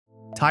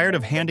Tired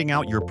of handing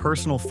out your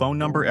personal phone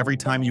number every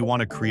time you want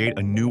to create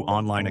a new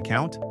online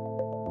account?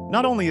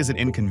 Not only is it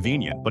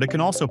inconvenient, but it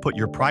can also put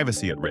your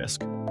privacy at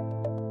risk.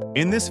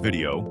 In this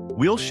video,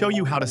 we'll show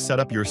you how to set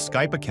up your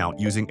Skype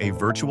account using a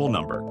virtual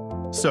number,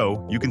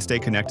 so you can stay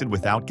connected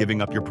without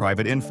giving up your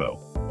private info.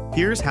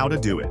 Here's how to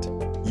do it.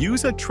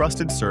 Use a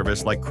trusted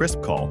service like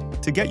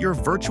CrispCall to get your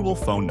virtual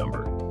phone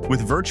number.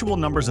 With virtual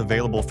numbers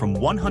available from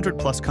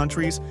 100+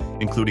 countries,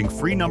 including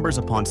free numbers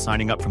upon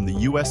signing up from the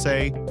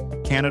USA,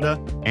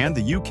 Canada, and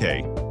the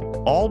UK,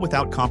 all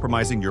without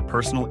compromising your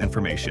personal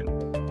information.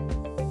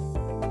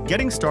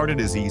 Getting started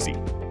is easy.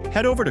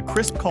 Head over to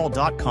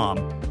crispcall.com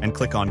and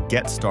click on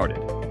Get Started.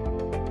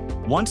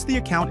 Once the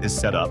account is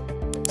set up,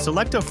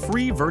 select a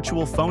free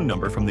virtual phone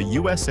number from the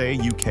USA,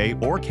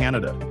 UK, or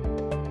Canada.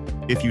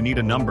 If you need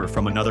a number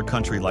from another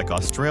country like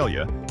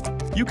Australia,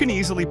 you can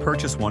easily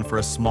purchase one for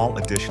a small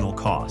additional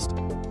cost.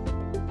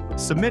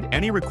 Submit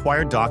any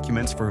required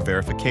documents for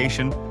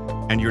verification,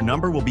 and your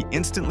number will be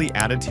instantly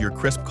added to your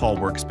CrispCall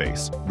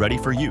workspace, ready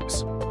for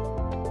use.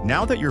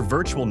 Now that your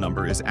virtual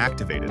number is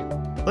activated,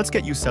 let's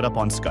get you set up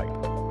on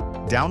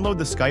Skype. Download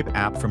the Skype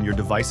app from your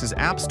device's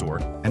app store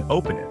and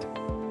open it.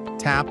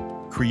 Tap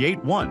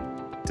Create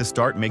One to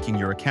start making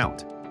your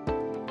account.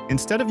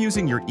 Instead of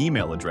using your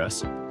email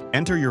address,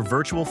 enter your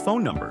virtual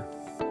phone number.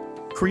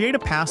 Create a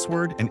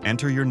password and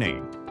enter your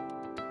name.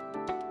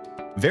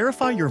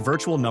 Verify your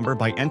virtual number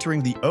by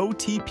entering the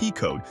OTP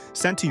code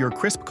sent to your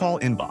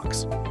CrispCall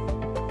inbox.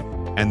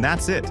 And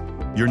that's it.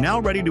 You're now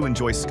ready to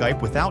enjoy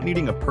Skype without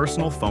needing a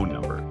personal phone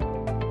number.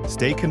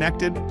 Stay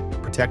connected,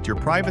 protect your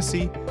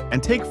privacy,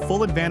 and take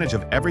full advantage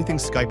of everything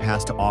Skype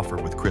has to offer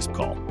with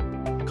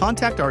CrispCall.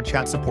 Contact our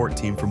chat support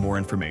team for more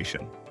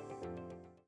information.